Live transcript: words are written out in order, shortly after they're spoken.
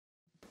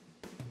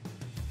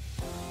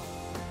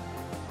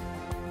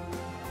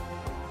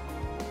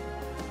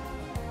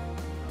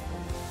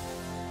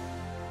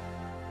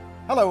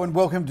Hello and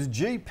welcome to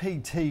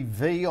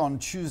GPTV on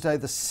Tuesday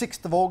the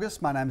 6th of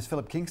August. My name is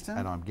Philip Kingston.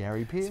 And I'm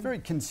Gary Pearce. It's a very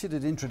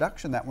considered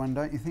introduction, that one,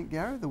 don't you think,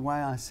 Gary, the way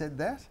I said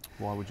that?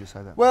 Why would you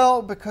say that?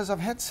 Well, because I've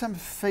had some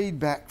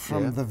feedback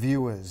from the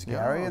viewers,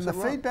 Gary, and the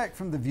feedback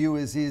from the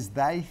viewers is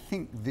they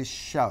think this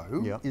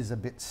show is a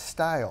bit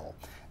stale.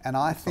 And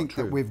I think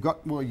that we've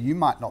got, well, you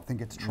might not think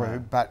it's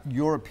true, but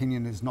your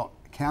opinion is not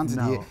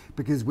counted here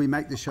because we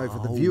make the show for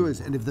the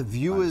viewers, and if the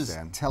viewers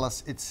tell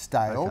us it's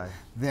stale,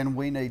 then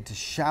we need to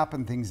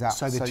sharpen things up.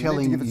 So they're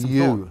telling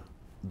you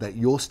that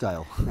you're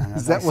stale.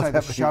 Is that what's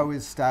happening? The show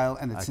is stale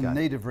and it's in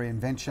need of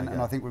reinvention,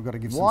 and I think we've got to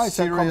give some serious... Why is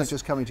that comment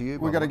just coming to you?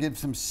 We've got to give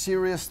some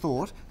serious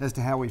thought as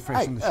to how we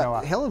freshen the show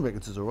up. Helen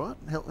reckons is all right.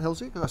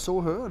 Halsey, I saw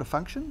her at a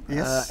function.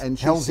 Yes, and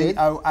she Halsey, said,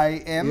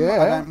 O-A-M,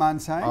 I don't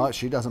mind saying. Oh,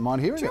 she doesn't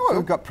mind hearing it.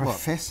 We've got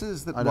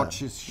professors that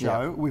watch this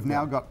show. We've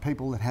now got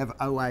people that have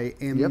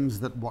O-A-Ms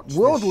that watch this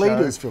show. World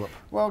leaders, Philip.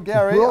 Well,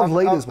 Gary, World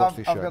leaders watch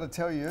this show. I've got to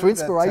tell you for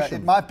inspiration. That,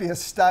 it might be a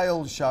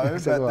stale show,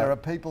 but there are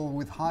people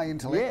with high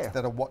intellect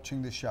that are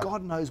watching this show.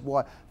 God knows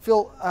why.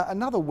 Phil,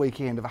 another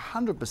weekend of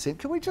 100%.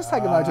 Can we just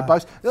take a note of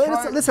both?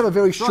 Let's have a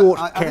very short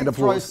canned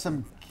applause. Throw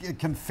some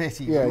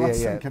confetti.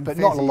 But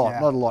not a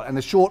lot, not a lot. And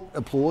a short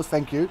applause,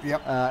 thank you,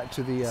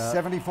 to the...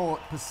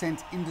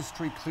 74%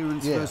 industry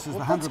clearance versus the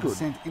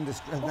 100%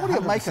 industry... What do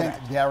you make of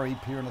that? Gary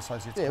Peer and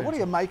Associates. Yeah, what do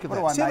you make of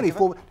that?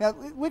 74. Now,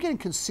 we're getting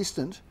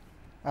consistent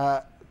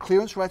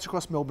clearance rates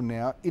across Melbourne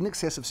now, in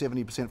excess of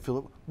 70%,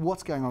 Philip.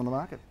 What's going on in the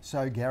market?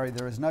 So, Gary,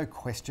 there is no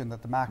question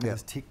that the market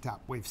has ticked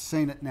up. We've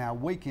seen it now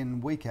week in,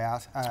 week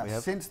out.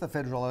 Since the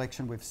federal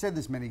election, we've said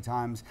this many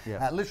times.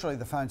 Literally,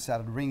 the phone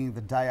started ringing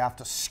the day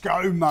after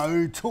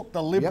ScoMo took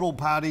the Liberal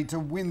Party to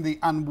win the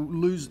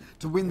unwinnable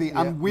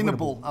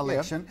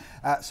election.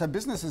 So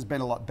business has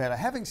been a lot better.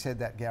 Having said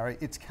that, Gary,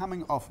 it's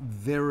coming off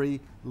very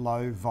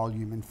low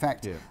volume. In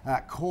fact,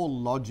 Core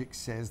Logic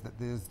says that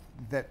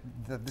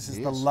this is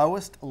the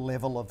lowest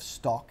level of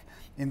stock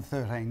in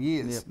 13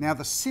 years. Now,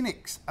 the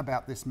cynics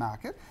about this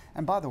market,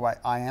 and by the way,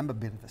 I am a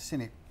bit of a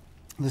cynic,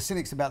 the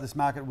cynics about this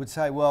market would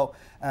say, well,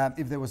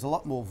 if there was a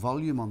lot more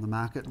volume on the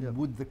market,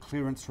 would the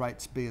clearance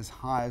rates be as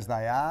high as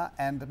they are?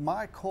 And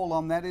my call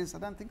on that is, I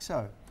don't think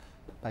so.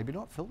 Maybe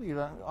not, Phil. You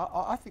know,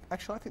 I think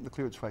the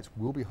clearance rates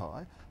will be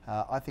high.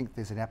 I think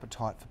there's an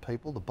appetite for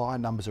people. The buyer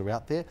numbers are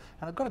out there,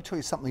 and I've got to tell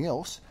you something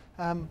else.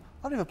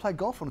 I never played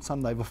golf on a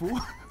Sunday before,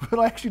 but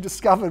I actually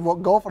discovered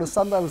what golf on a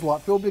Sunday was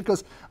like, Phil,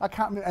 because I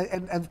can't.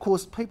 And of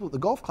course, people at the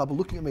golf club are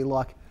looking at me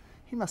like,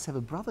 he must have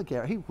a brother,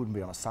 Gary. He wouldn't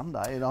be on a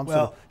Sunday, and I'm sort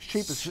of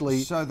sheepishly.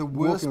 So the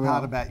worst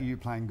part about you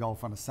playing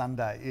golf on a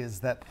Sunday is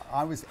that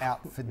I was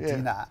out for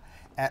dinner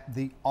at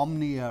the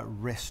Omnia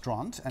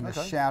restaurant, and a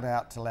shout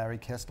out to Larry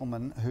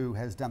Kestelman, who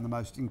has done the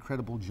most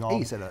incredible job.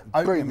 He's a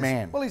brilliant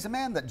man. Well, he's a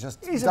man that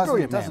just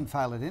doesn't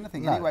fail at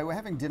anything. No. Anyway, we're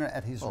having dinner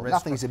at his restaurant.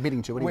 Nothing he's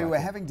admitting to anyway. We were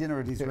having dinner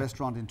at his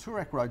restaurant in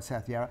Toorak Road,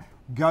 South Yarra.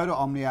 Go to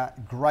Omnia,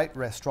 great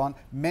restaurant.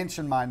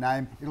 Mention my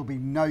name. It'll be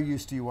no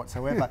use to you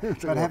whatsoever.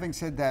 But having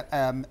said that,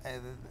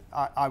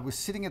 I was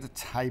sitting at a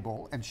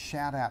table, and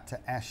shout out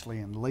to Ashley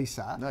and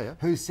Lisa,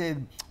 who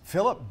said,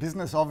 Philip,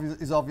 business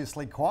is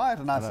obviously quiet.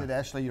 And I said,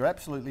 Ashley, you're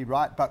absolutely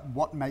right, but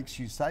what makes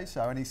you say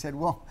so? And he said,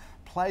 well,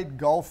 played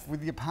golf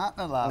with your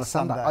partner last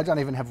Sunday. I don't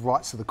even have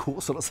rights to the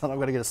course on a Sunday. I've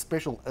got to get a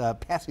special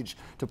passage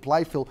to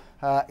play, Phil.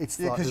 It's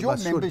because your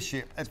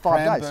membership at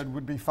Cranbourne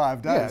would be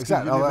 5 days. Yeah,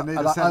 exactly. And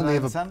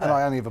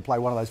I only ever play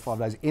one of those 5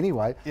 days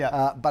anyway.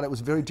 But it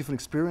was a very different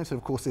experience. And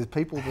of course, there's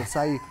people that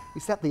say,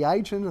 is that the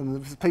agent?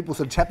 And there's people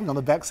sort of tapping on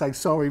the back saying,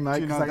 sorry,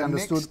 mate, because they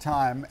understood. Next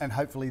time, and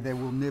hopefully there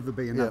will never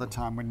be another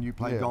time when you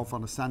play golf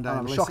on a Sunday,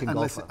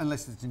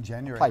 unless it's in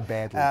January. Play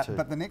badly too.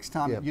 But the next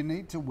time, you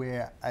need to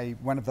wear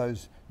one of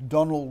those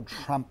Donald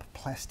Trump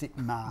plastic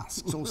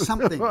masks or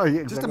something.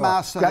 Just a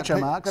mask so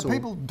that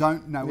people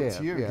don't know it's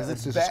you, because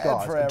it's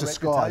bad for our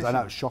disguise. I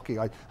know, it's shocking.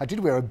 I did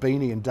wear a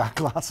beanie and dark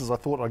glasses. I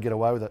thought I'd get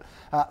away with it.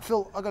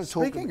 Phil, I've got to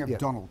talk... Speaking of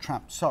Donald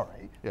Trump,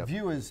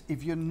 viewers,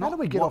 if you're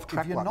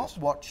not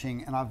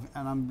watching, and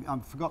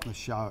I've forgotten the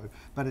show,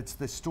 but it's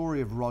the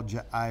story of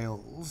Roger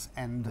Ailes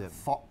and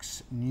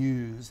Fox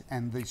News,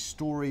 and the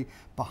story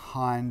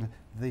behind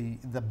the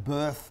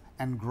birth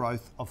and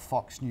growth of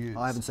Fox News.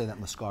 I haven't seen that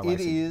in the Sky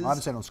Racing. I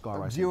haven't seen it on Sky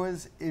Racing.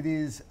 Viewers, it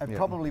is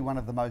probably one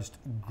of the most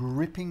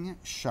gripping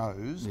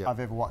shows I've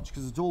ever watched,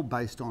 because it's all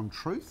based on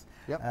truth.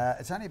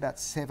 It's only about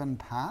 7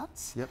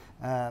 parts.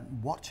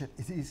 Watch it.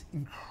 It is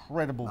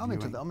incredible. I'm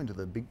into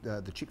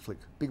the chick flick,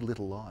 Big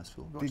Little Lies,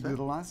 Phil. Big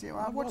Little Lies. Yeah,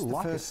 I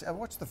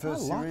watched the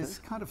first series.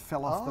 Kind of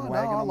fell off the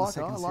wagon on the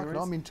second series.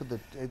 I'm into the.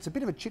 It's a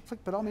bit of a chick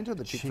flick, but I'm into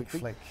the chick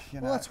flick.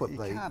 You know, that's what you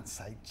can't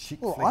say chick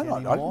flick anymore.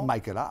 I didn't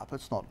make it up.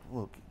 It's not.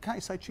 Well, can't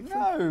you say chick flick?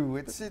 No,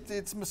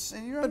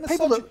 you're a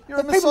people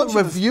that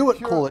review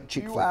it call it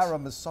chick flick. You are a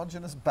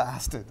misogynist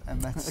bastard,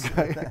 and that's.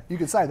 You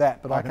can say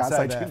that, but I can't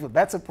say chick flick.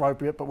 That's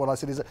appropriate. But what I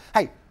said is,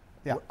 hey.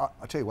 I'll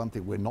tell you one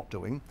thing we're not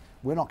doing.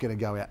 We're not going to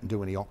go out and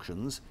do any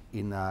auctions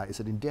in, is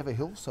it in Endeavour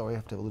Hill? Sorry, I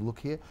have to have a little look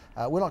here.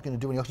 We're not going to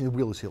do any auctions in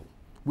Wheelers Hill.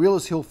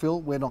 Wheelers Hill,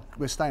 Phil,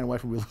 we're staying away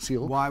from Wheelers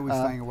Hill. Why are we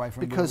staying away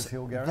from Wheelers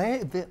Hill,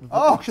 Gary? Because the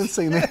auction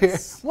scene there.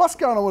 What's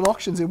going on with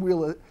auctions in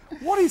Wheelers?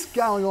 What is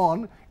going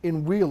on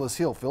in Wheelers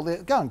Hill, Phil?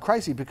 They're going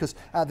crazy because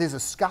there's a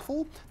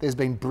scuffle, there's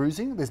been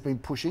bruising, there's been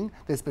pushing,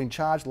 there's been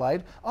charge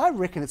laid. I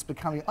reckon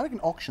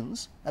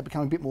auctions are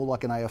becoming a bit more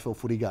like an AFL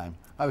footy game.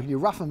 I reckon you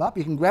rough them up,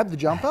 you can grab the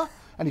jumper,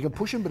 and you can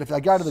push them, but if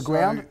they go to the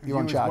ground, you're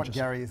on charges. What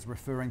Gary is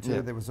referring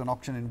to, there was an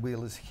auction in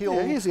Wheelers Hill.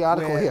 Yeah, here's the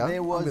article here.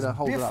 There was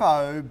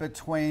biffo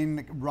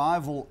between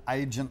rival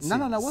agencies.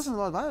 No, it wasn't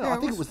like that. Yeah, I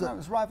think it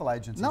was rival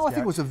agencies. No, I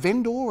think it was a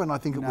vendor, and I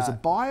think it was a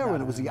buyer,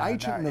 and it was the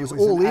agent, and it was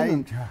all in,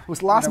 and it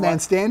was last man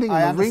standing in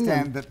the ring. I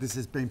understand that this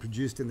has been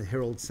produced in the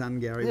Herald Sun,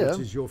 Gary, which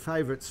is your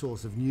favourite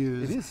source of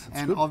news. It is.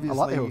 And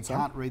obviously you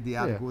can't read the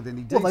article with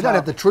any detail. Well, they don't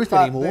have the truth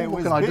anymore.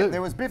 What can I do?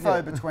 There was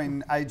biffo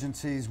between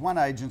agencies. One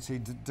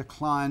agency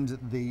declined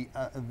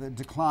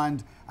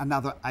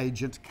another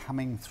agent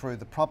coming through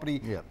the property.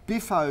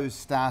 Biffo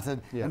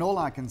started, and all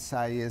I can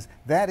say is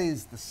that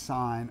is the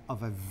sign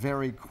of a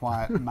very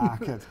quiet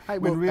market.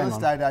 When real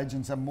estate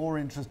agents are more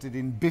interested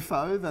in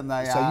biffo than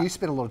they are. So you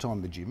spend a lot of time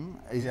in the gym.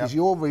 Is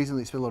your reason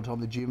that you spend a lot of time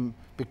in the gym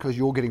because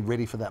you're getting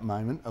ready for that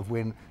moment of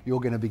when you're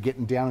going to be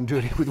getting down and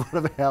dirty with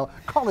one of our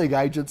colleague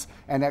agents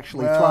and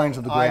actually throwing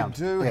to the ground? I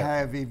do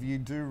have, if you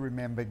do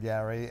remember,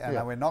 Gary,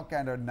 and we're not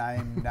going to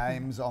name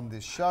names on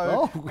this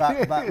show,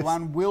 but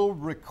one will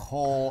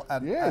recall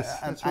an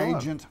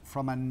agent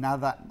from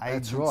another agency.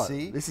 That's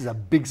right. This is a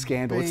big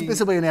scandal. This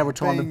will be in our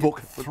retirement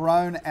book.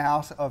 Thrown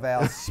out of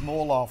our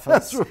small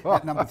office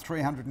at number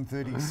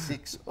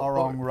 336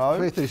 Orong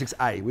Road.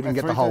 336A. We didn't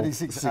get the whole. We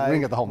didn't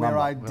get the whole number.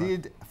 Where I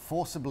did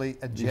forcibly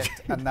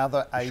eject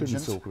another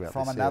agent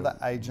from another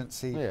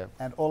agency,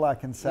 and all I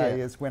can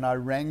say is when I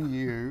rang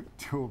you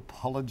to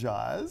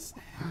apologise,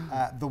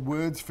 the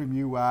words from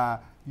you are,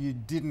 you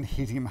didn't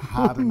hit him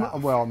hard enough.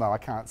 Well, no, I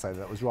can't say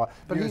that was right.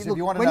 But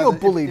when you're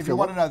bullied, if you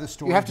want to know the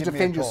story, you have to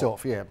defend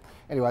yourself.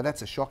 Anyway,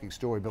 that's a shocking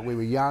story, but we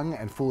were young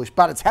and foolish.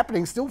 But it's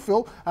happening still,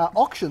 Phil.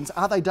 Auctions,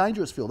 are they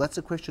dangerous, Phil? That's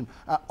the question.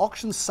 Are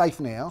auctions safe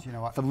now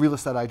for real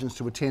estate agents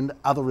to attend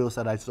other real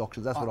estate agents'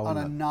 auctions? That's what I want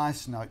to know. On a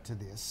nice note to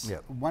this,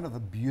 one of the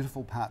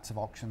beautiful parts of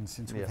auctions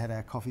since we've had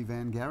our coffee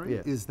van, Gary,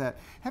 is that,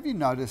 have you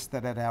noticed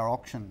that at our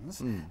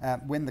auctions,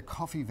 when the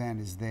coffee van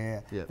is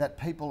there, that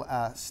people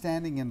are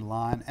standing in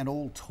line and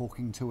all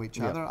talking to each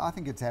other? I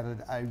think it's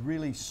added a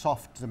really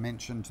soft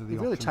dimension to the auction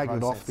process. Really taken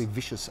it off the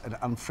vicious and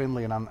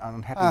unfriendly and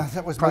unhappy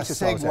that was my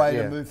segue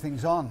to move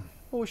things on.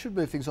 Well, we should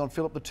move things on,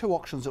 Philip. The two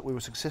auctions that we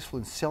were successful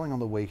in selling on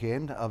the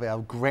weekend, of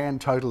our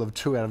grand total of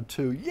 2 out of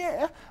 2,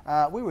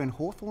 we were in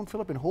Hawthorn,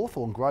 Philip, in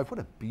Hawthorn Grove. What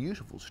a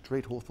beautiful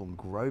street Hawthorn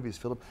Grove is,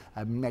 Philip.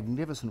 A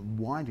magnificent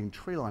winding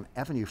tree-line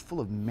avenue full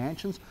of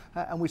mansions,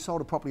 and we sold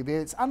a property there.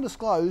 It's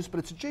undisclosed, but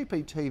it's a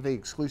GPTV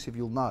exclusive.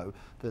 You'll know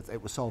that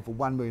it was sold for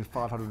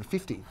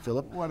 $1,550,000,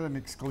 Philip. What an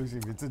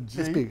exclusive. It's a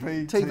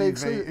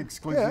GPTV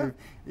exclusive.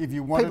 If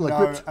you want to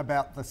know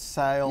about the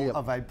sale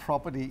of a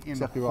property in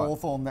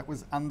Hawthorn that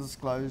was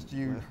undisclosed,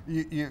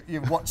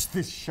 you've watched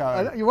this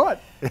show. You're right.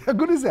 How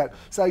good is that?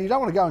 So you don't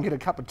want to go and get a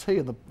cup of tea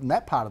in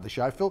that part of the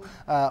show, Phil,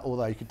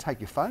 although you could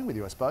take your phone with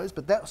you, I suppose.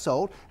 But that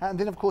sold. And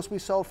then, of course, we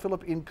sold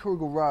Philip in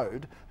Kooragal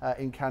Road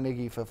in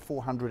Carnegie for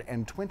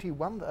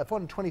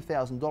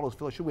 $420,000.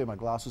 Phil, I should wear my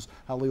glasses.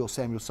 Leo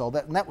Samuel sold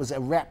that. And that was a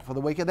wrap for the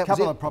weekend. A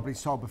couple of properties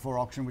sold before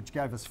auction, which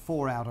gave us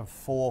 4 out of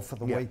 4 for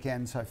the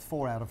weekend. So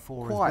 4 out of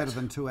 4 is better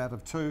than 2 out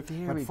of 2.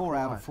 But 4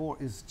 out of 4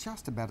 is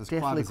just about as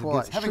quiet as it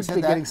gets. Having said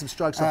that, getting some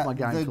strokes off my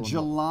game.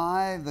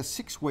 The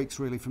 6 weeks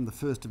really from the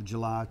 1st of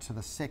July to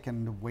the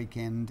 2nd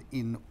weekend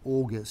in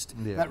August.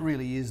 That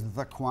really is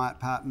the quiet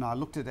part. And I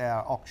looked at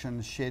our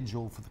auction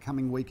schedule for the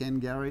coming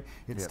weekend, Gary.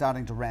 It's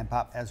starting to ramp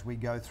up as we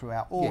go through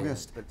our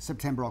August,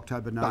 September,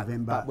 October,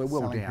 November. But we're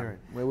well down. Period.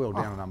 We're well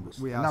down on numbers.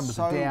 We are numbers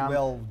so are down,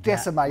 well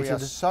decimated. We are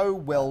so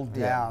well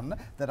down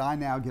that I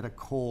now get a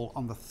call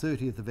on the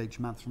 30th of each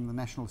month from the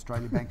National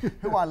Australia Bank,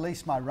 who I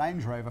lease my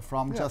Range Rover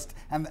from,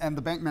 and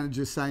the bank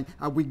manager is saying,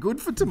 are we good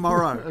for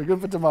tomorrow?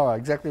 Good for tomorrow,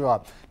 exactly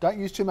right. Don't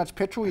use too much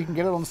petrol. You can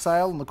get it on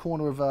sale on the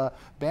corner of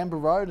Bamboo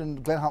Road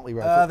and Glen Huntley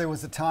Road. There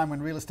was a time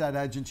when real estate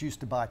agents used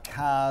to buy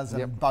cars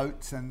and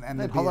boats and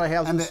holiday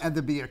houses. And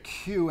there'd be a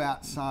queue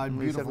outside,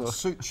 beautiful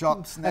suit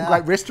shops. And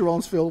great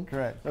restaurants, Phil.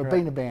 Correct. They've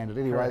been abandoned.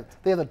 Anyway,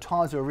 they're the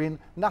times we're in.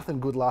 Nothing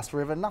good lasts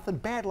forever. Nothing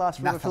bad lasts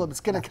forever, Philip.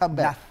 It's going to come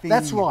back.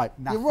 That's right.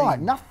 You're right.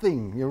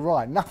 Nothing. You're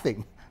right.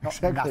 Nothing.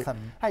 Exactly.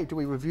 Nothing. Hey, do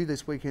we review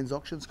this weekend's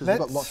auctions? Because we've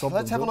got lots of them.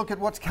 Let's have a look at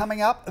what's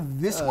coming up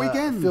this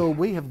weekend. Phil,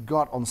 we have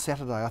got on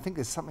Saturday, I think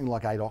there's something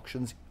like 8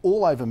 auctions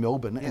all over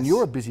Melbourne, and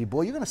you're a busy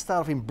boy. You're going to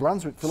start off in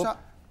Brunswick, Philip.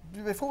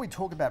 So, before we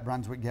talk about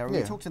Brunswick, Gary,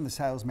 we talked in the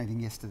sales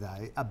meeting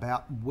yesterday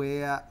about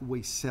where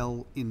we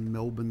sell in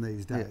Melbourne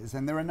these days.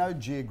 And there are no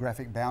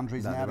geographic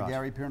boundaries now to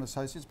Gary Peer &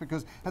 Associates,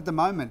 because at the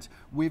moment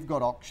we've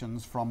got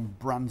auctions from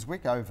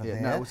Brunswick over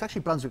there. No, it's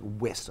actually Brunswick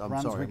West,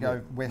 Brunswick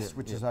West,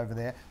 which is over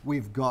there.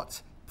 We've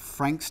got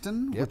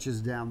Frankston, which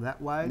is down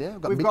that way. Yeah,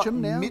 we've got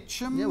Mitcham now.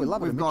 Mitcham. Yeah, we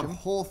love it. We've got Mitcham.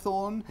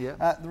 Hawthorne.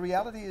 Yeah. The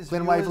reality is,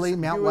 Glen Waverley,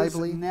 Mount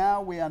Waverley.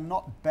 Now we are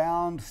not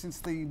bound, since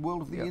the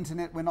world of the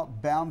internet, we're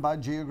not bound by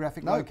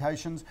geographic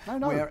locations.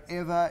 No.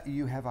 Wherever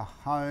you have a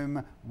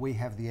home, we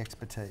have the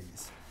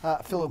expertise.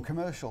 Philip,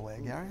 commercial there,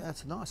 Gary.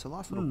 That's a nice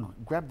little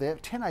grab there.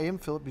 10 a.m,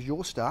 Philip, is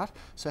your start.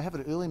 So have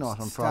it early night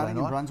on Friday Starting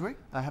night. in Brunswick.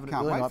 Have it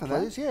Can't early wait night, for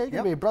please. that. Yeah, you're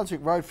going to be at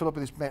Brunswick Road, Philip,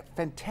 with this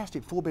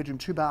fantastic 4-bedroom,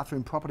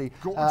 2-bathroom property.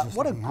 Gorgeous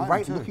what a looking home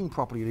great too. looking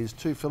property it is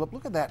too, Philip.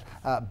 Look at that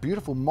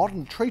beautiful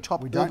modern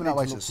treetop We don't urban need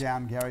oasis. to look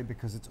down, Gary,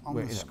 because it's on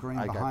the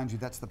screen behind you.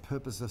 That's the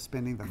purpose of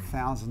spending the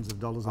thousands of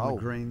dollars on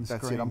the green screen.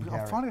 That's it. I'm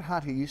Gary. finding it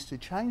hard to get used to.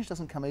 Change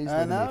doesn't come easily I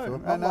to me, know,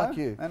 Philip. I Not know, like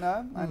you. I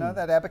know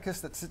that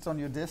abacus that sits on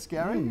your desk,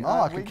 Gary.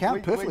 I can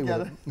count perfectly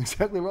with it.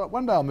 Exactly right.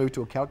 One day I'll move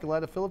to a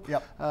calculator, Philip.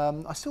 Yep.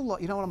 I still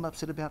like, you know what I'm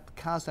upset about? The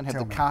cars don't have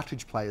the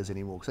cartridge players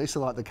anymore. Because I used to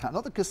like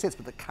not the cassettes,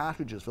 but the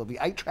cartridges, Philip. The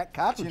 8-track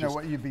cartridges. Do you know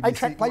what you'd be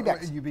 8-track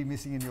playbacks. What you'd be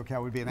missing in your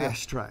car would be an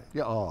ashtray.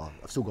 Yeah,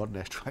 I've still got an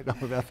ashtray. Don't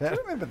know about that. Do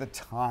you remember the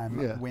time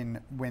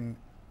when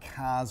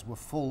cars were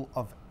full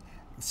of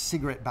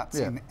cigarette butts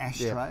in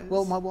ashtrays? Yeah.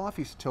 Well, my wife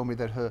used to tell me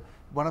that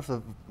one of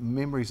the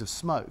memories of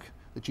smoke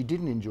that she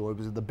didn't enjoy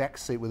was in the back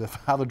seat with her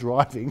father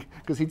driving,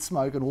 because he'd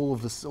smoke and all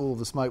of the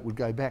smoke would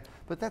go back.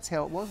 But that's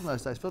how it was in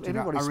those days.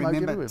 Everybody smoked I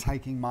remember everywhere.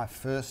 taking my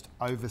first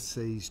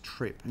overseas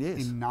trip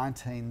in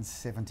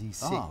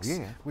 1976,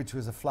 which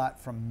was a flight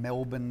from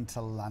Melbourne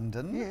to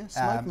London. Yeah,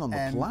 smoking on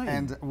the plane.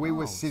 And we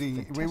were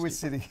sitting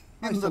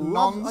in the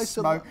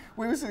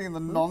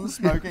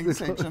non-smoking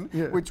section,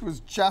 which was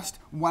just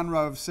one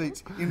row of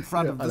seats in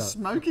front of the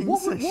smoking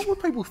section. What were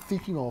people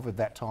thinking of at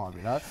that time?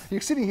 You know,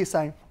 you're sitting here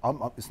saying,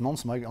 "It's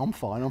non-smoking. I'm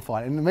fine.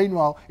 And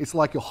meanwhile, it's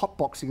like you're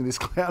hotboxing in this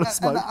cloud of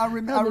smoke. And I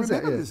remember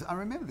this. I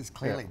remember this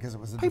clearly because it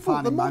was a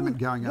defining moment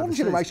going overseas. Modern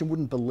generation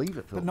wouldn't believe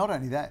it. But not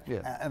only that,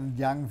 and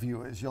young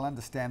viewers, you'll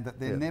understand that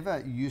there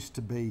never used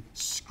to be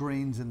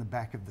screens in the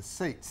back of the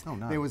seats. Oh,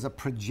 no. There was a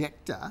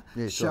projector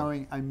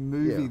showing a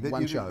movie that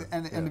one you show.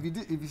 And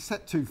if you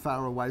sat too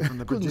far away from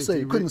the couldn't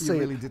projector, see, couldn't see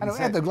really it. didn't And see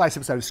it had it. the latest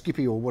episode of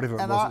Skippy or whatever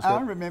it And was.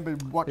 I remember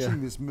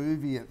watching this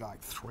movie at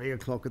like 3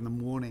 o'clock in the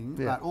morning.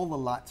 Like all the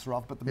lights are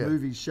off, but the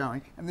movie's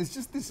showing, and there's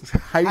just this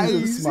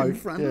haze of smoke in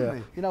front of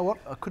me. You know what?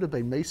 It could have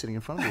been me sitting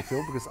in front of you,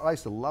 Phil, because I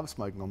used to love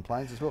smoking on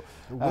planes as well.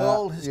 The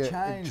world has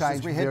changed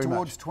as we head very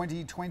towards much.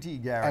 2020,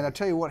 Gary. And I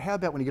tell you what, how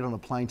about when you get on a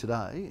plane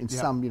today in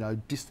some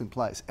distant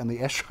place and the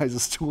ashtrays are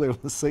still there on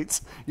the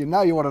seats? You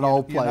know you want an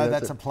old plane. You know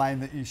that's a plane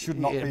that you should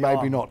not be on.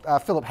 Maybe not.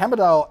 Philip,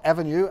 Hammerdale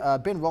Avenue,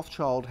 Ben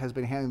Rothschild has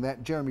been handling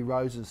that. Jeremy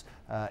Roses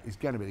is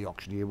going to be the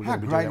auctioneer. How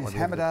great is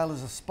Hammerdale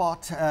as a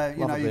spot?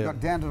 You've got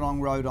Dandenong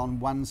Road on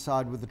one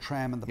side with the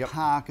tram and the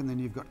park, and then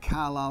you've got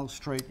Carlisle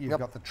Street, you've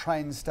got the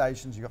train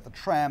stations, you've got the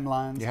tram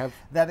lines.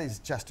 That is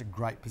just a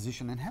great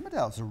position. And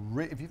Hammerdale's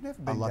if you've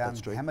never been down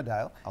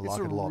Hammerdale, it's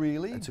a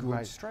really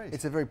good street.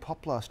 It's a very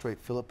popular street,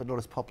 Philip, but not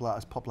as popular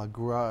as Poplar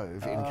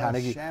Grove in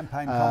Carnegie.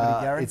 Champagne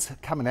comedy, Gary. It's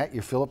coming at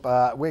you, Philip.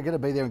 We're going to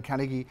be there in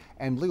Carnegie,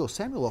 and Leo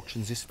Samuel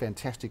auctions this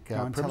fantastic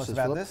premises, tell us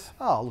about Philip. this.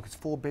 Oh, look, it's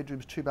 4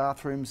 bedrooms, 2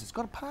 bathrooms. It's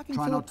got a parking.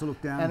 Try not to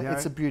look down, and Gary.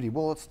 it's a beauty.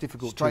 Well, it's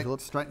difficult.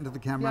 Straight into the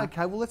camera. Yeah,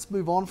 okay, well, let's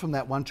move on from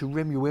that one to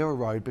Remuera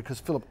Road, because,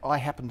 Philip, I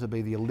happen to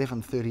be the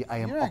 11:30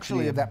 a.m.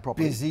 auctioneer of that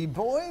property. Busy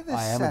boy this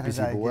I am Saturday,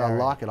 a busy boy. Gary.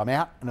 I like it. I'm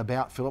out and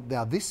about, Philip.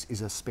 Now, this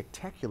is a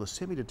spectacular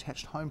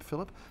semi-detached home,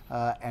 Philip,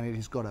 and it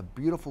has got a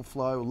beautiful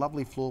flow,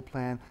 lovely floor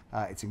plan.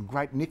 It's in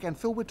great nick. And,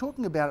 Phil, we're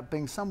talking about it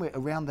being somewhere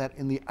around that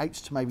in the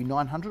 8s to maybe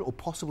 900, or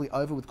possibly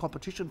over with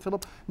competition,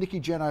 Philip. Nikki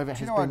Janover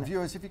has been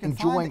viewers, if you can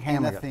enjoying find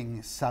handling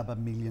anything sub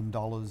 $1 million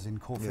in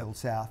Caulfield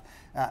South,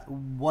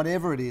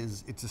 whatever it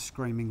is, it's a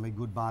screamingly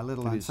good buy, let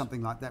alone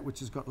something like that which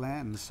has got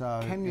land.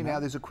 So can you now,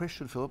 there's a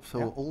question, Philip,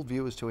 for all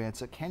viewers to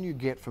answer. Can you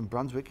get from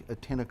Brunswick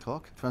at 10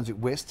 o'clock, Brunswick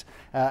West,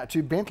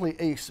 to Bentley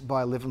East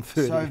by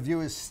 11:30? So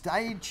viewers,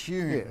 stay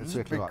tuned,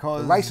 exactly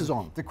because the race is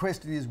on. The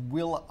question is,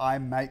 will I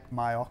make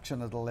my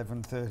auction at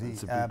 11:30?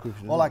 That's a big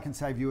question, all I can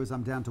say, viewers,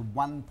 I'm down to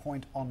 1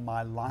 point on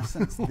my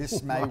licence.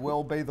 This may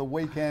well be the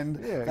weekend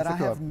that I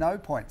have no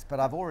points, but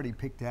I've already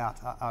picked out,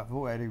 I've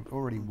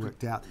already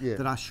worked out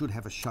that I should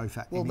have a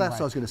chauffeur. Well, anyway, that's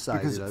what I was going to say.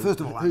 Because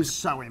first of all, who's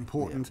so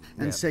important,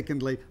 and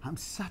secondly, I'm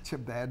such a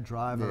bad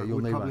driver. It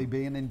would probably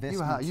be an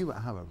investment. You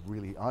are a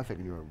really, I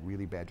think you're a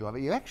really bad driver.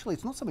 You actually,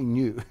 it's not something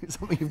new. It's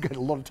something you've got a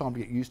lot of time to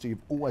get used to.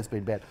 You've always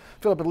been bad.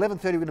 Philip, at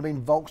 11:30 we're going to be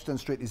in Folkestone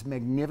Street, this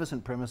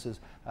magnificent premises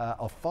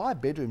of 5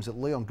 bedrooms that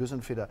Leon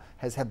Gusenfitter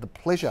has had the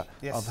pleasure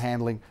of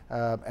handling,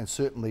 and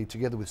certainly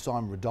together with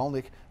Simon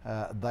Radolnik,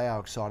 they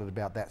are excited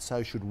about that.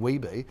 So should we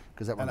be,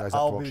 because that one goes up for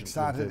auction. I'll be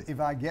excited if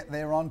I get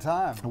there on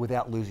time.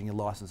 Without losing your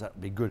licence, that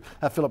would be good.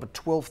 good. Philip, at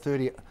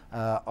 12:30,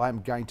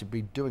 I'm going to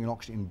be doing an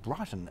auction in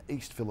Brighton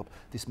East, Philip.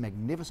 This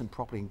magnificent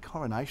property in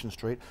Coronation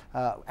Street.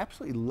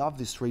 Absolutely love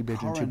this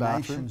 3-bedroom,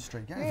 2-bathroom. Coronation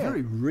Street,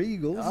 very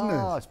regal, isn't it?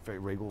 Oh, it's very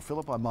regal,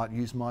 Philip. I might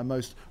use my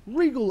most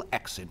regal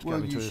accent.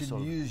 Well, you should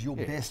use your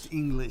best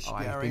English,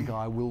 Gary. I think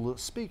I will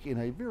speak in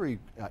a very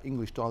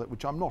English dialect,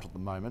 which I'm not at the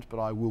moment, but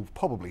I will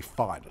probably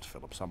find it,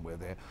 Philip, somewhere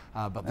there.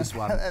 But this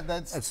one,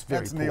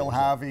 that's Neil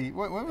Harvey.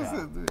 What was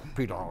it?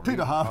 Peter Harvey.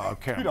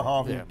 Peter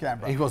Harvey,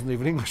 Canberra. He wasn't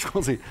even English,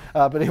 was he?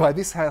 But anyway,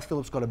 this house,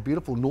 Philip's got a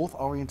beautiful north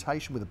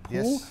orientation with a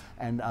pool,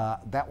 and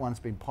that one's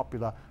been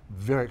popular.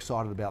 Very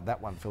excited about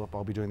that one, Philip.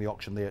 I'll be doing the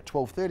auction there at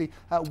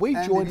 12:30. We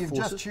joined if you've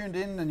forces. just tuned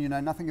in and you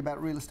know nothing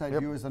about real estate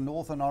viewers, the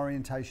northern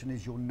orientation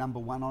is your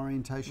 #1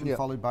 orientation,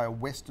 followed by a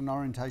western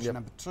orientation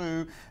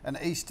 #2, an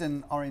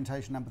eastern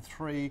orientation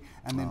 #3,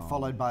 and then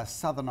followed by a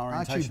southern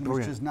orientation,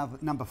 which is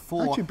 #4.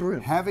 Aren't you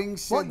brilliant? Having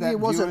said that,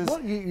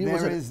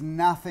 viewers, there is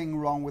nothing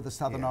wrong with the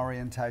southern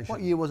orientation.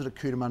 What year was it at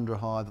Cootamundra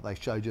High that they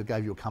showed you,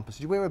 gave you a compass?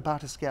 Did you wear a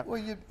Barter Scout?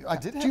 Well, I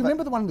did. Do you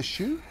remember the one in the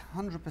shoe?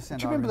 100%.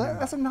 Do you remember that?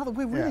 That's another.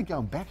 We're really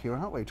going back here,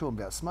 aren't we? Talking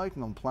about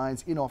smoking on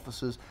planes, in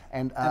offices,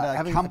 and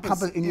having a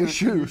compass in your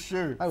shoe.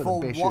 They were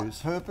For the best what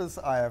shoes. purpose?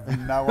 I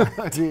have no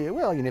idea.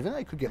 Well, you never know.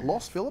 You could get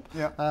lost, Philip.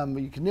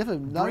 You can never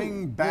know.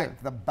 Bring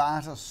back the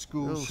Barter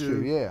school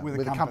shoe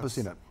with a compass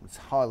in it. It's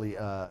highly,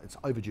 it's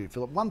overdue,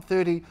 Philip.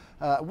 1:30.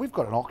 We've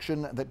got an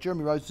auction that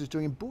Jeremy Rose is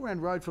doing in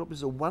Boorand Road, Philip. This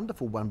is a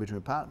wonderful 1-bedroom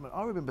apartment.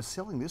 I remember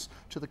selling this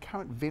to the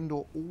current vendor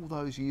all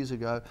those years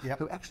ago,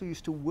 who actually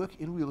used to work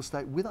in real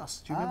estate with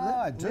us. Do you remember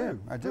that?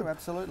 I do,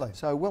 absolutely.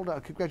 So well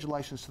done.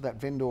 Congratulations to that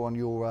vendor on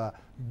your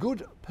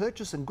good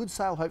purchase and good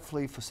sale,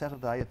 hopefully, for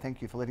Saturday. And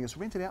thank you for letting us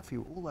rent it out for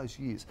you all those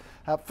years.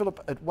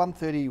 Philip, at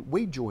 1:30,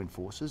 we join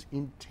forces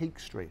in Teague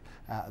Street.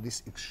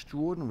 This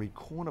extraordinary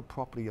corner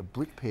property, a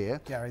brick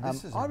pair. Gary,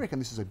 I reckon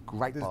this is a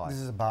great buy. This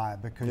is a buy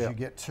because you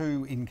get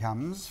 2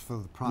 incomes for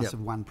the price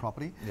of 1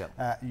 property.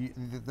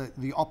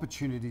 The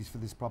opportunities for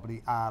this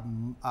property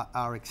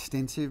are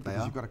extensive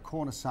because you've got a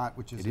corner site,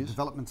 which is a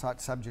development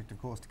site subject, of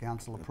course, to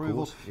council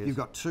approval. You've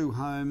got 2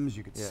 homes.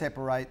 You could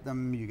separate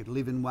them. You could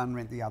live in one,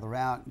 rent the other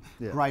out.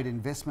 Great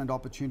investment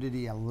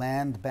opportunity, a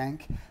land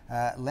bank.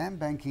 Land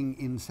banking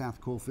in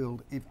South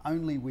Caulfield, if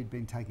only we'd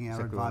been taking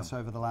our advice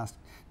over the last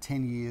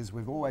 10 years.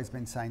 We've always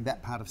been saying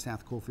that part of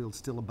South Caulfield's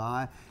still a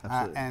buy,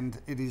 and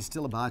it is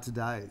still a buy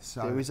today.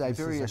 So there is a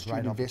very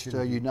astute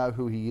investor, you know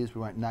who he is,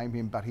 we won't name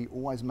him, but he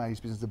always made his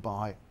business to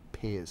buy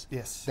pairs.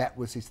 Yes. That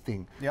was his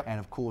thing. And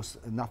of course,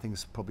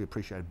 nothing's probably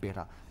appreciated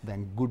better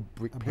than good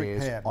brick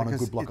pairs on a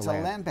good block of land.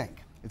 It's a land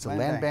bank. It's a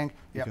land bank.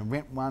 You can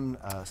rent one,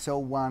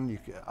 sell one. You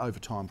can, over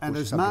time. And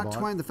as Mark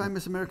Twain, the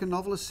famous American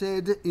novelist,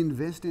 said,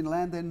 "Invest in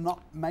land. They're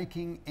not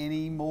making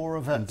any more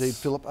of it." Indeed,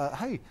 Philip.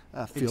 Hey,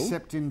 Phil.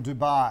 Except in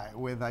Dubai,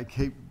 where they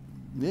keep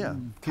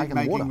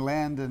making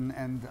land,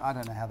 and I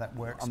don't know how that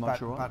works. I'm not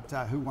sure.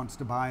 But who wants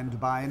to buy in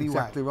Dubai anyway?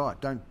 Exactly right.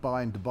 Don't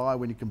buy in Dubai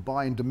when you can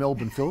buy into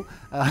Melbourne, Phil.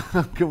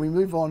 Can we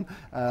move on?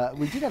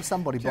 We did have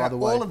somebody, by the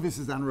way. All of this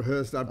is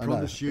unrehearsed, I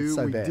promise you.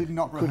 We did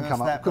not rehearse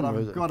that, but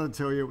I've got to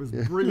tell you, it was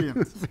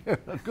brilliant.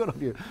 Good on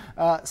you.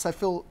 So,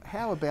 Phil,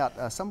 how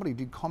about somebody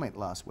did comment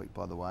last week,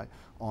 by the way,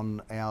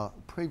 on our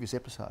previous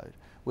episode,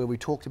 where we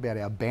talked about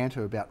our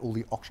banter about all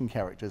the auction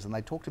characters, and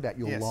they talked about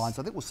your lines.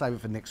 I think we'll save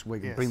it for next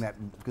week and bring that,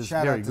 because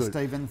Shout it's very out good. to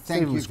Stephen.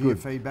 Thank you for your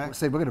feedback.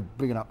 Steve, we're going to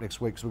bring it up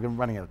next week, so we're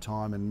running out of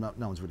time, and no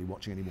one's really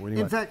watching anymore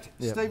anyway. In fact,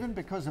 Stephen,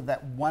 because of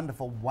that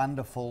wonderful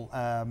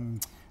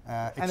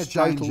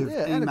exchange of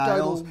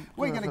emails,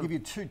 we're going to give you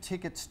 2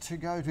 tickets to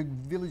go to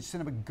Village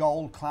Cinema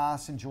Gold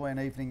Class, enjoy an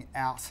evening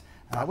out.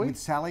 With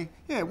Sally.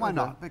 Yeah, why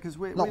not? Because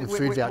we're not with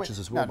food vouchers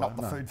as well. No, not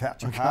the food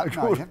voucher part.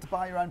 No, you have to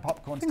buy your own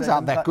popcorn. Things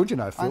aren't that good, you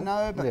know, Phil. I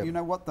know, but you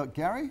know what,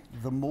 Gary?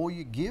 The more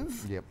you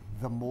give,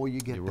 the more you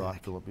get back. You're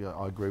right, Philip. Yeah,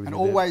 I agree with you. And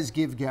always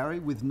give, Gary,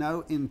 with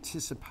no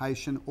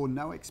anticipation or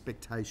no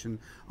expectation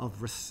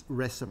of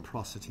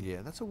reciprocity.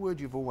 Yeah, that's a word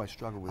you've always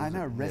struggled with. I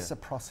know,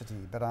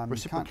 reciprocity, but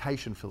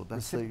reciprocation, Philip.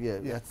 That's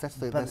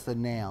that's the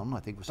noun, I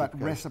think.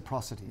 But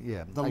reciprocity.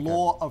 Yeah. The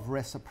law of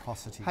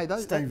reciprocity. Hey,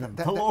 Stephen,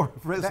 the law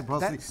of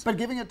reciprocity. But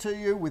giving it to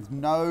you with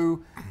no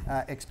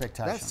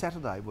expectation. That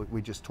Saturday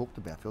we just talked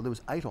about, Phil, there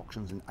was 8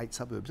 auctions in 8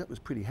 suburbs. That was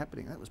pretty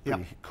happening. That was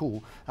pretty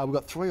cool. We've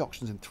got 3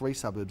 auctions in 3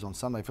 suburbs on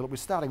Sunday, Philip. We're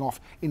starting off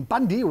in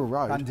Bundeera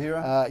Road.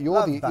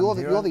 You're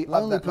the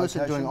only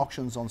person doing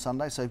auctions on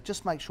Sunday, so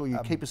just make sure you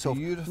keep yourself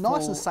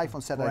nice and safe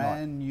on Saturday night.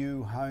 Brand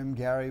new home,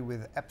 Gary,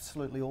 with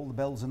absolutely all the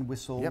bells and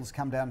whistles.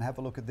 Come down and have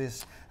a look at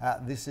this.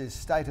 This is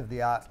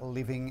state-of-the-art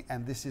living,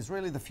 and this is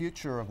really the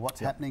future of what's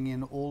happening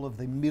in all of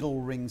the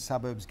middle ring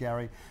suburbs,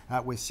 Gary,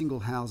 where single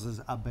houses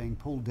are being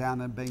pulled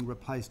down and being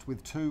replaced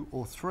with 2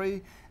 or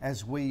 3.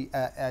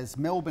 As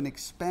Melbourne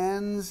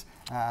expands,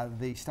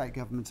 the state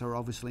governments are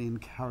obviously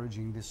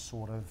encouraging this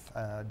sort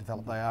of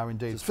development. They are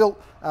indeed. Phil,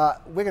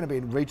 we're going to be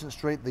in Regent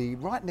Street,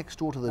 right next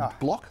door to the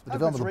block, the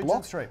development of the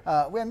block. Street.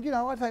 And, you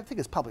know, I don't think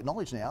it's public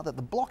knowledge now that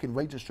the block in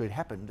Regent Street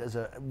happened as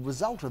a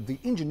result of the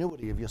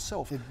ingenuity of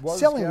yourself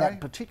selling that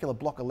particular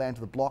block of land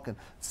to the block and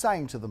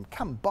saying to them,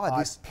 come buy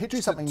this,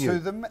 do something new. To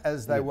them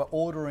as they were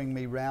ordering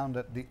me round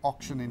at the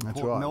auction in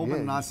Port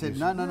Melbourne, and I said,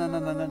 no,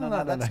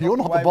 you're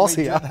not the boss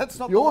here. That's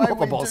not you're the way not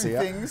the boss we do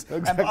here. things.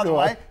 Exactly And by the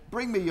right. way,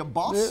 bring me your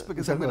boss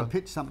because I'm going to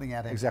pitch something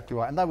at him. Exactly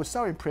right. And they were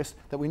so impressed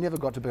that we never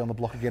got to be on the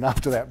block again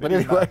after that. But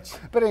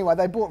anyway,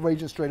 they bought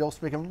Regent Street,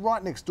 Elstwick, and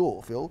right next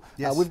door, Phil,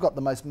 we've got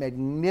the most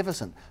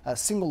magnificent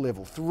single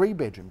level,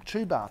 3-bedroom,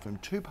 2-bathroom,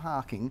 2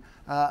 parking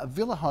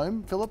villa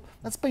home, Philip.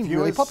 That's been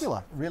really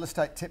popular. Real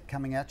estate tip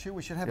coming at you.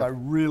 We should have a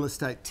real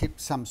estate tip,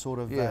 some sort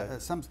of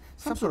some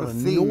sort of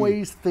thing.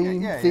 Noise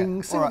theme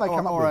thing. See what they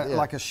come up with.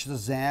 Like a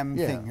Shazam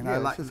thing, you know,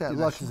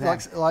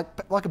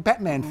 like a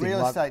Batman thing.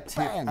 Real estate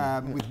tip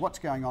with what's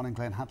going on in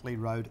Glen Huntly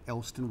Road,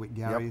 Elstonwick,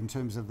 Gary, in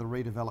terms of the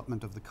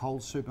redevelopment of the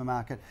Coles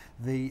supermarket.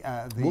 The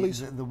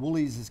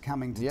Woolies is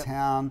coming to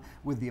town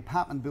with the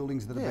apartment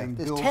buildings that are being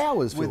built.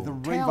 Towers, with the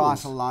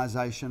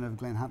revitalisation of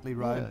Glen Huntly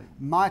Road.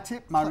 My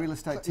tip, my real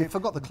estate tip.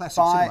 Forgot the classic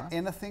buy cinema.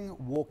 anything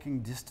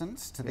walking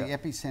distance to the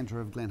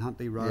epicentre of Glen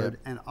Huntly Road,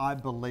 and I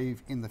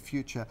believe in the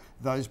future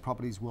those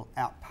properties will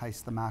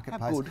outpace the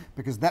marketplace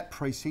because that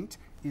precinct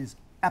is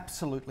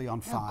absolutely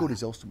on fire. How good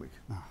is Elstonwick?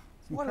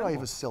 Why did I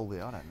ever sell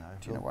there? I don't know.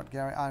 Do you know what,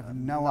 Gary? I have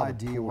no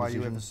idea why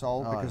you ever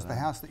sold, because the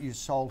house that you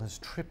sold has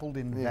tripled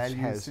in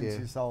value since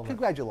you sold it.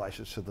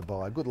 Congratulations to the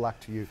buyer. Good luck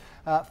to you.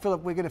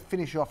 Philip, we're going to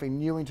finish off in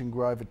Newington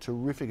Grove, a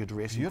terrific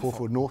address in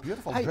Caulfield North.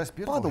 Beautiful address,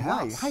 beautiful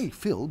house. Hey,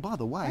 Phil, by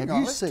the way,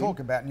 let's talk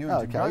about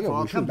Newington Grove.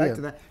 I'll come back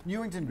to that.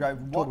 Newington Grove,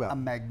 what a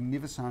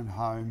magnificent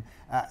home.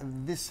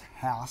 This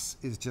house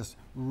is just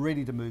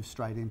ready to move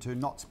straight into,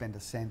 not spend a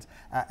cent.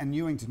 And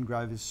Newington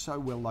Grove is so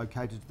well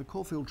located to the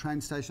Caulfield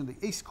train station,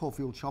 the East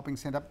Caulfield Shopping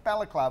Centre,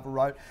 Balaclava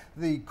Road,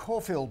 the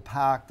Caulfield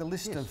Park, the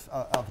list of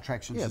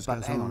attractions just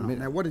goes on and on.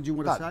 Now, what did you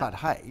want to say? But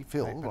hey,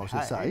 Phil, I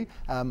should say,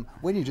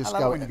 when you just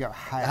go... when you go,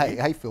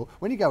 hey, Phil,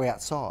 when you go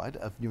outside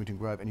of Newington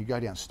Grove and you go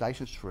down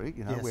Station Street,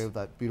 you know, where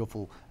that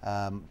beautiful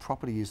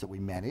property is that we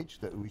manage,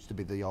 that used to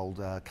be the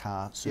old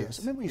car service.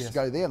 Remember we used to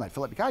go there and they'd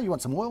fill up your car, you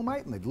want some oil,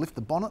 mate? And they'd lift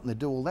the bonnet and they'd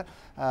do all that.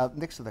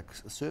 Next to the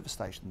service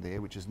station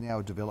there, which is now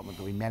a development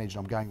that we manage,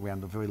 and I'm going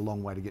around a very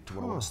long way to get to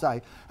what I want to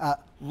say.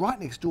 Right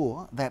next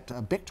door, that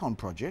Beckton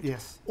project,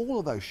 all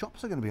of those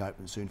shops are going to be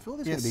open soon, Phil.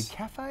 There's going to be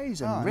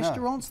cafes and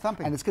restaurants,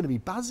 and it's going to be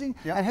buzzing.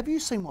 And have you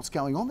seen what's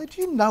going on there?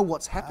 Do you know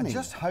what's happening? I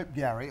just hope,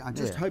 Gary, I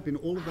just hope in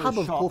all of those Hub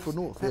of shops Caulfield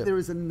North, that there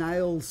is a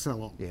nail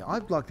salon. Yeah,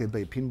 I'd like there to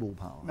be a pinball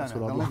parlour. That's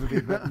what I'd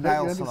like.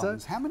 Nail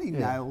salons. How many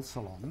nail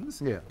salons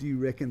do you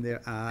reckon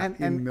there are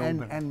in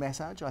Melbourne? And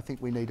massage. I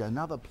think we need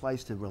another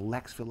place to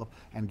relax, Philip,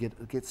 and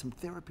get some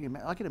therapy.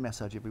 I get a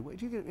massage every week.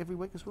 Do you get it every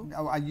week as well?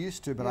 No, I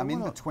used to, but I'm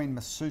in between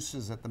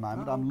masseuses at the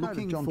moment. I'm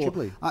looking for...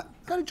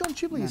 Go to John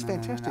Chibley, he's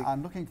fantastic. No.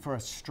 I'm looking for a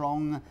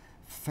strong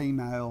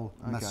female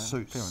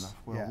masseuse. Fair enough.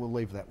 Well, we'll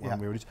leave that one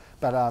where it is.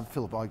 But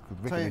Philip, I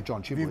could recommend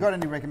John Chibley. Have you got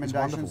any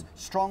recommendations?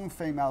 Strong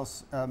female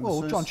masseuse?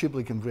 Well, John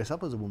Chibley can dress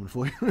up as a woman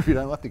for you if you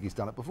don't. I think he's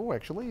done it before,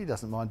 actually. He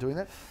doesn't mind doing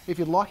that. If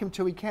you'd like him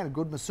to, he can. A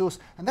good masseuse.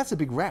 And that's a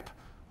big wrap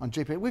on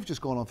GP. We've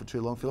just gone on for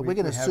too long, Philip. We're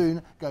going to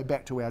soon go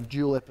back to our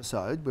dual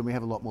episode when we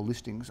have a lot more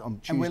listings on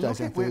Tuesdays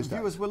and Thursdays.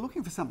 Viewers, we're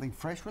looking for something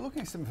fresh. We're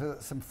looking for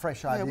some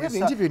fresh ideas. We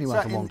haven't interviewed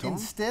anyone for a long time.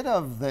 Instead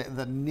of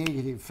the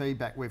negative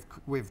feedback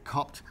we've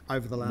copped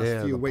over the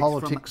last few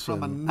weeks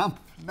from a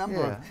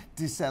number of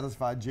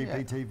dissatisfied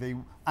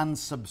GPTV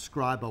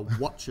unsubscriber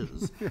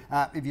watchers,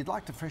 if you'd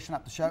like to freshen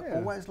up the show,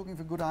 always looking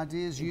for good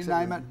ideas. You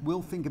name it,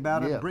 we'll think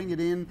about it, bring it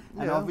in,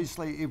 and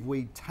obviously if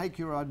we take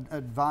your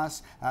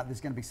advice,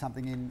 there's going to be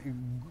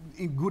something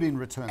good in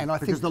return. And I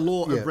think the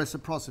law of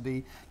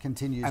reciprocity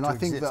continues to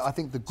exist. I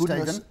think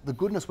the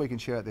goodness we can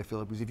share out there,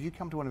 Philip, is if you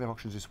come to one of our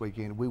auctions this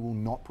weekend, we will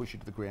not push you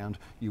to the ground.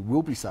 You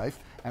will be safe,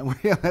 and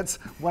that's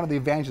one of the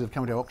advantages of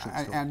coming to our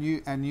auctions.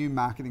 Our new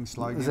marketing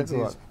slogan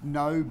is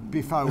no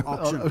biffo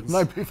auctions.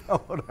 No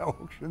biffo on our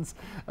auctions.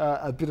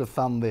 A bit of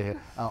fun there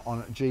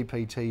on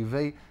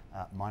GPTV.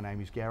 My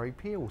name is Gary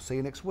Peer. We'll see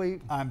you next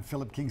week. I'm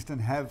Philip Kingston.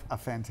 Have a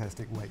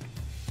fantastic week.